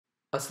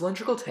A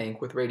cylindrical tank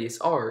with radius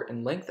r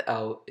and length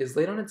L is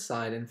laid on its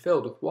side and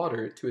filled with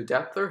water to a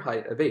depth or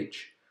height of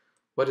h.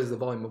 What is the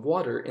volume of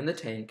water in the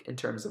tank in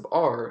terms of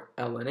r,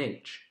 L, and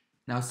h?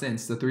 Now,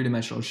 since the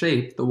three-dimensional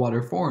shape the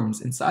water forms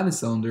inside the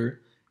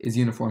cylinder is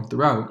uniform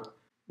throughout,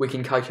 we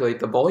can calculate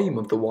the volume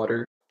of the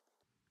water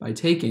by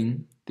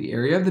taking the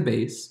area of the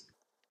base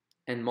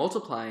and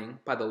multiplying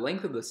by the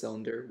length of the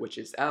cylinder, which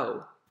is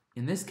L.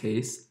 In this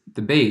case,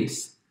 the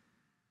base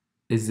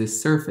is this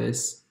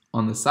surface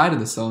on the side of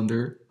the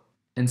cylinder,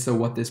 and so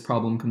what this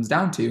problem comes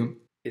down to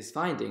is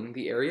finding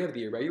the area of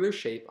the irregular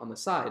shape on the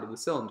side of the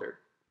cylinder.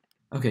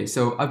 Okay,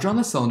 so I've drawn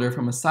the cylinder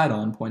from a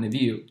side-on point of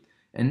view,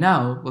 and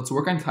now let's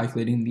work on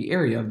calculating the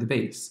area of the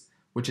base,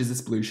 which is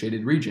this blue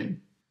shaded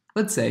region.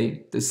 Let's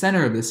say the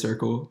center of this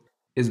circle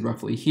is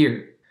roughly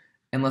here,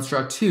 and let's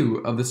draw two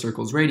of the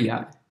circle's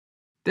radii,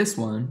 this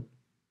one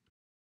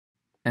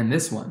and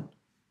this one.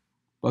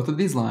 Both of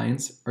these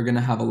lines are going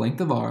to have a length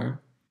of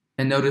r,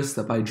 and notice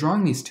that by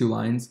drawing these two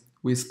lines,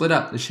 we split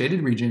up the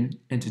shaded region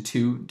into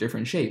two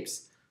different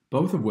shapes,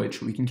 both of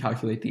which we can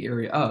calculate the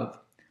area of.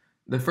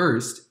 The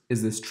first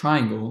is this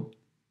triangle,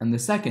 and the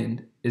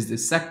second is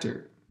this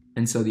sector.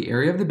 And so the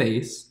area of the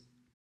base,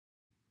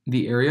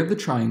 the area of the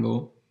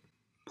triangle,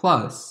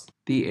 plus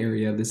the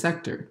area of the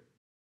sector.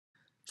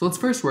 So let's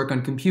first work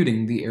on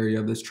computing the area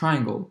of this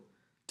triangle.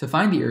 To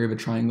find the area of a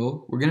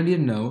triangle, we're going to need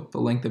to know the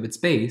length of its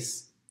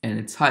base and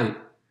its height.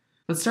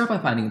 Let's start by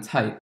finding its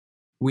height.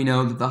 We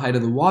know that the height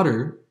of the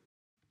water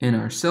in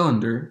our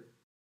cylinder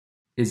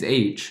is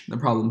h. The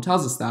problem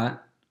tells us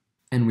that.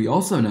 And we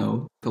also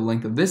know the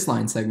length of this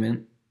line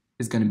segment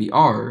is going to be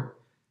r,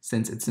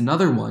 since it's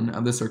another one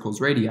of the circle's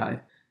radii.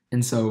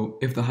 And so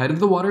if the height of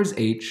the water is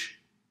h,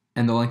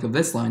 and the length of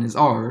this line is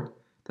r,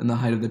 then the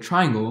height of the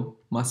triangle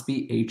must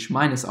be h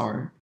minus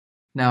r.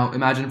 Now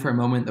imagine for a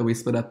moment that we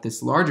split up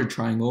this larger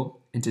triangle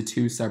into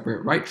two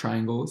separate right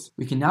triangles.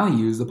 We can now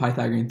use the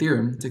Pythagorean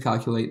theorem to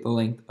calculate the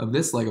length of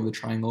this leg of the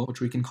triangle,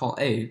 which we can call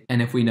a.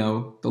 And if we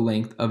know the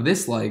length of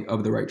this leg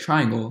of the right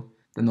triangle,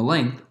 then the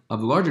length of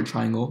the larger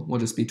triangle will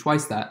just be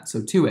twice that, so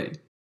 2a.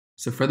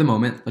 So for the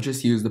moment, let's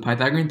just use the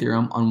Pythagorean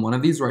theorem on one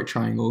of these right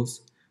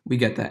triangles. We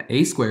get that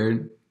a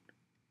squared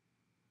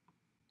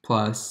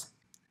plus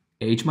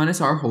h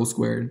minus r whole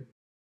squared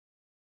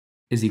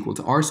is equal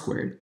to r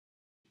squared.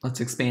 Let's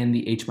expand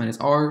the h minus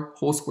r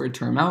whole squared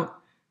term out.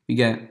 We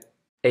get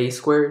a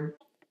squared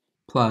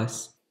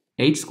plus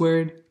h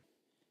squared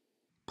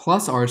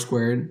plus r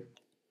squared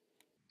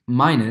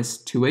minus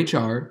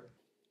 2hr.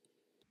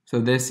 So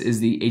this is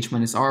the h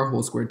minus r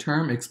whole squared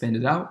term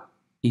expanded out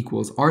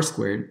equals r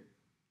squared.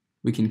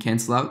 We can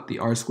cancel out the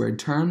r squared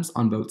terms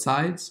on both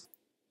sides.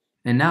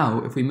 And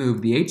now if we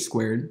move the h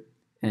squared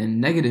and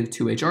negative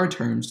 2hr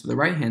terms to the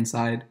right hand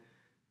side,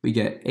 we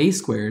get a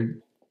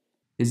squared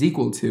is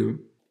equal to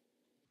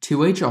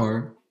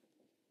 2hr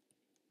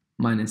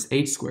minus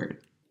h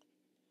squared.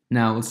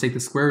 Now let's take the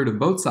square root of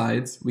both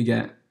sides. We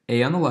get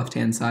a on the left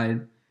hand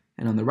side,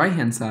 and on the right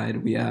hand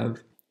side we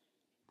have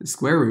the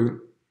square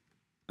root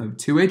of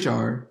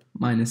 2hr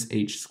minus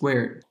h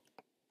squared.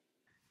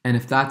 And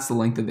if that's the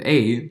length of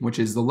a, which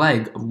is the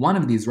leg of one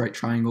of these right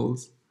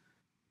triangles,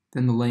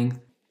 then the length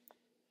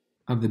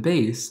of the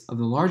base of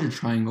the larger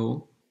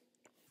triangle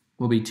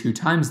will be 2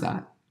 times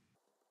that.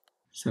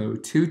 So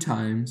 2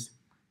 times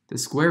the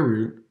square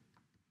root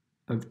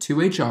of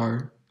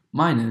 2hr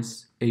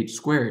minus h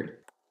squared.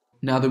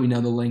 Now that we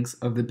know the lengths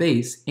of the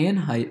base and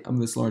height of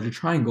this larger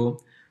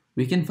triangle,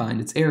 we can find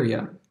its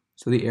area.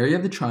 So the area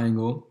of the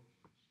triangle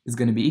is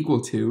going to be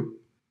equal to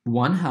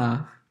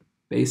 1/2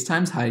 base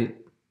times height.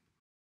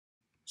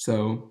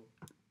 So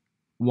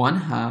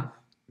 1/2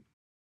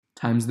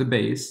 times the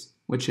base,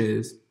 which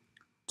is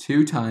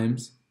 2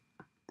 times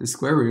the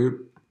square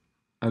root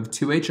of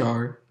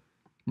 2hr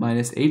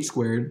minus h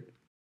squared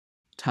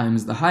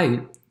times the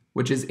height,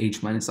 which is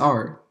h minus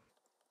r.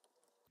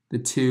 The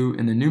 2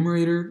 in the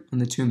numerator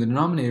and the 2 in the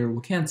denominator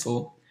will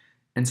cancel,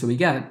 and so we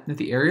get that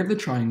the area of the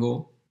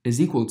triangle is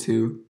equal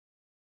to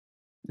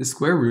the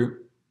square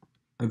root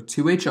of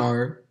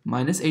 2hr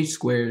minus h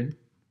squared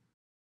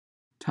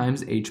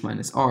times h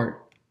minus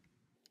r.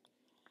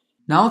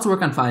 Now let's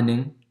work on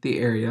finding the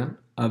area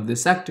of the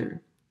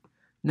sector.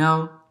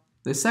 Now,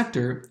 the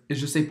sector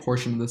is just a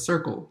portion of the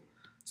circle.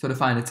 So to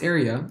find its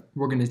area,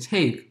 we're going to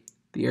take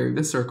the area of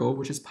the circle,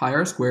 which is pi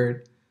r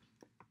squared,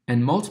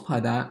 and multiply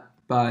that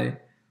by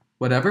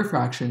whatever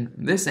fraction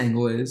this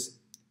angle is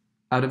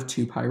out of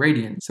 2 pi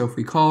radians. So if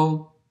we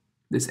call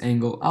this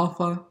angle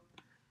alpha,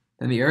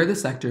 then the area of the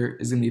sector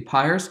is going to be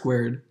pi r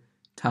squared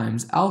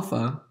times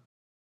alpha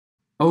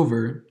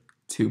over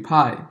 2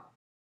 pi,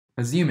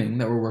 assuming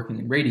that we're working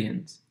in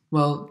radians.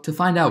 Well, to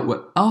find out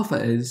what alpha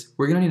is,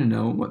 we're going to need to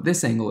know what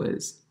this angle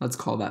is. Let's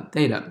call that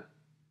theta.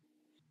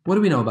 What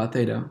do we know about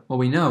theta? Well,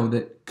 we know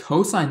that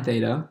cosine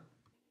theta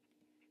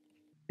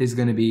is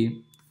going to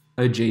be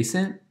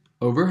adjacent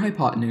over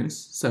hypotenuse,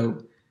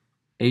 so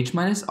h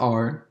minus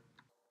r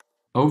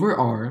over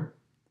r,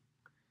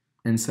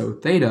 and so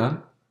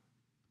theta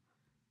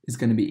is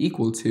going to be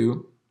equal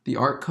to the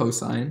arc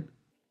cosine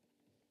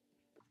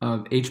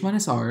of h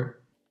minus r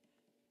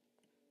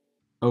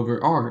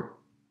over r.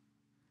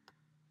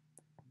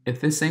 If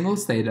this angle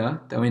is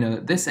theta, then we know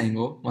that this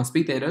angle must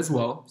be theta as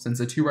well, since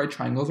the two right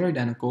triangles are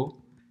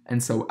identical,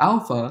 and so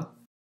alpha,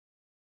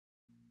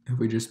 if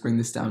we just bring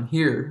this down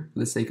here for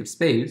the sake of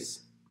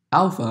space,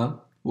 alpha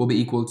will be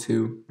equal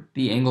to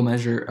the angle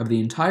measure of the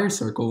entire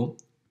circle,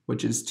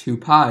 which is 2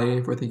 pi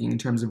if we're thinking in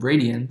terms of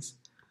radians,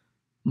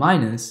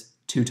 minus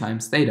 2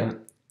 times theta.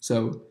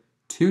 So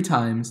 2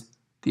 times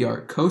the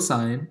arc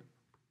cosine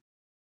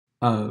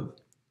of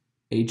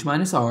h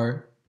minus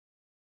r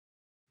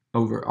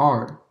over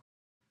r.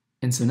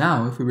 And so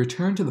now, if we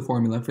return to the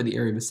formula for the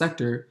area of a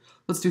sector,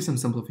 let's do some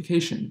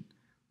simplification.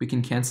 We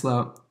can cancel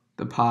out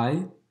the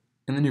pi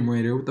in the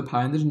numerator with the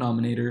pi in the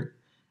denominator,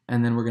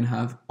 and then we're going to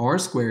have r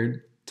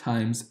squared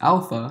times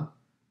alpha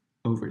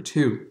over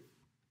 2.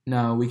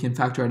 Now we can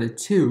factor out a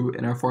 2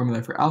 in our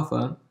formula for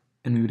alpha,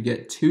 and we would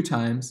get 2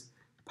 times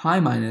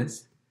pi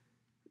minus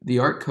the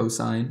arc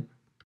cosine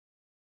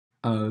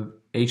of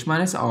h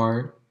minus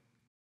r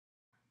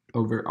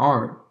over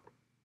r.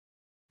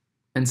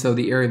 And so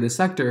the area of the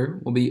sector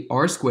will be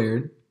r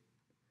squared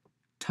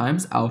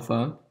times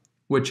alpha,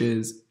 which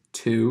is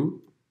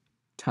 2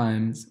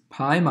 times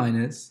pi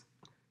minus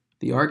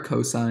the arc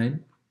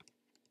cosine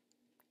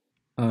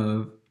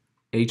of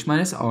h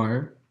minus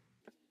r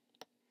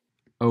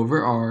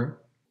over r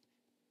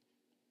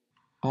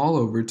all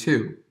over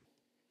 2.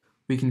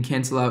 We can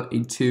cancel out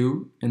a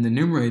 2 in the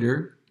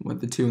numerator with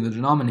the 2 in the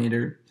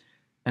denominator,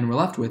 and we're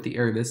left with the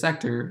area of the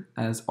sector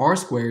as r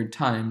squared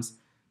times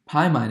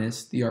pi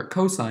minus the arc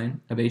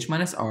cosine of h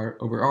minus r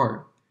over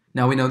r.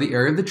 Now we know the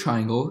area of the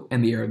triangle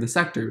and the area of the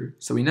sector,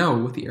 so we know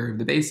what the area of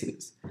the base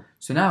is.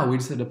 So now we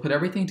just have to put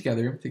everything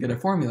together to get a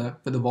formula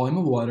for the volume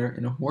of water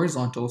in a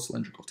horizontal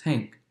cylindrical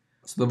tank.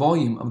 So the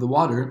volume of the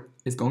water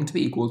is going to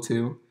be equal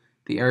to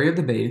the area of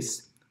the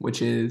base,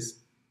 which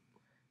is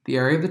the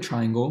area of the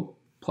triangle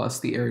plus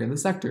the area of the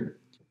sector.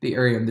 The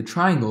area of the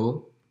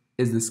triangle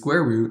is the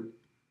square root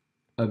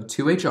of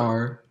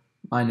 2hr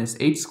minus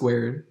h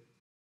squared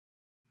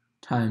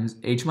times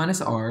h minus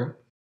r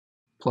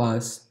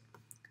plus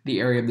the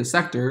area of the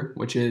sector,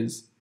 which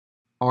is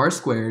r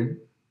squared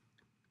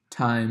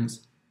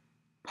times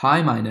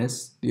pi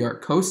minus the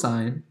arc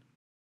cosine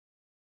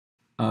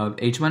of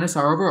h minus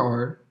r over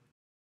r,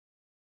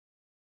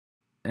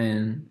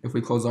 and if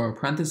we close our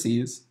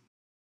parentheses,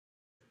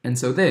 and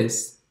so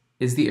this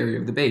is the area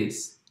of the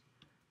base.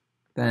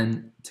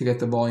 Then, to get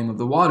the volume of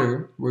the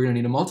water, we're going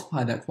to need to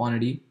multiply that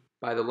quantity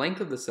by the length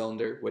of the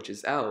cylinder, which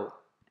is L.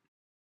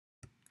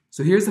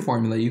 So here's the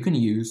formula you can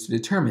use to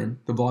determine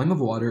the volume of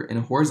water in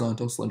a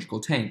horizontal cylindrical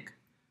tank,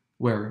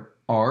 where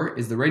R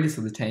is the radius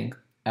of the tank,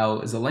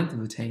 L is the length of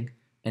the tank,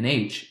 and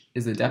H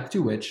is the depth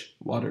to which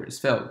water is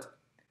filled.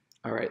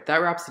 Alright,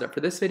 that wraps it up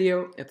for this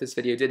video. If this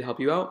video did help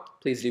you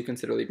out, please do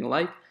consider leaving a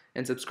like,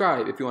 and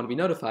subscribe if you want to be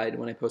notified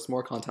when I post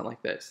more content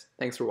like this.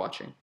 Thanks for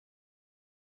watching.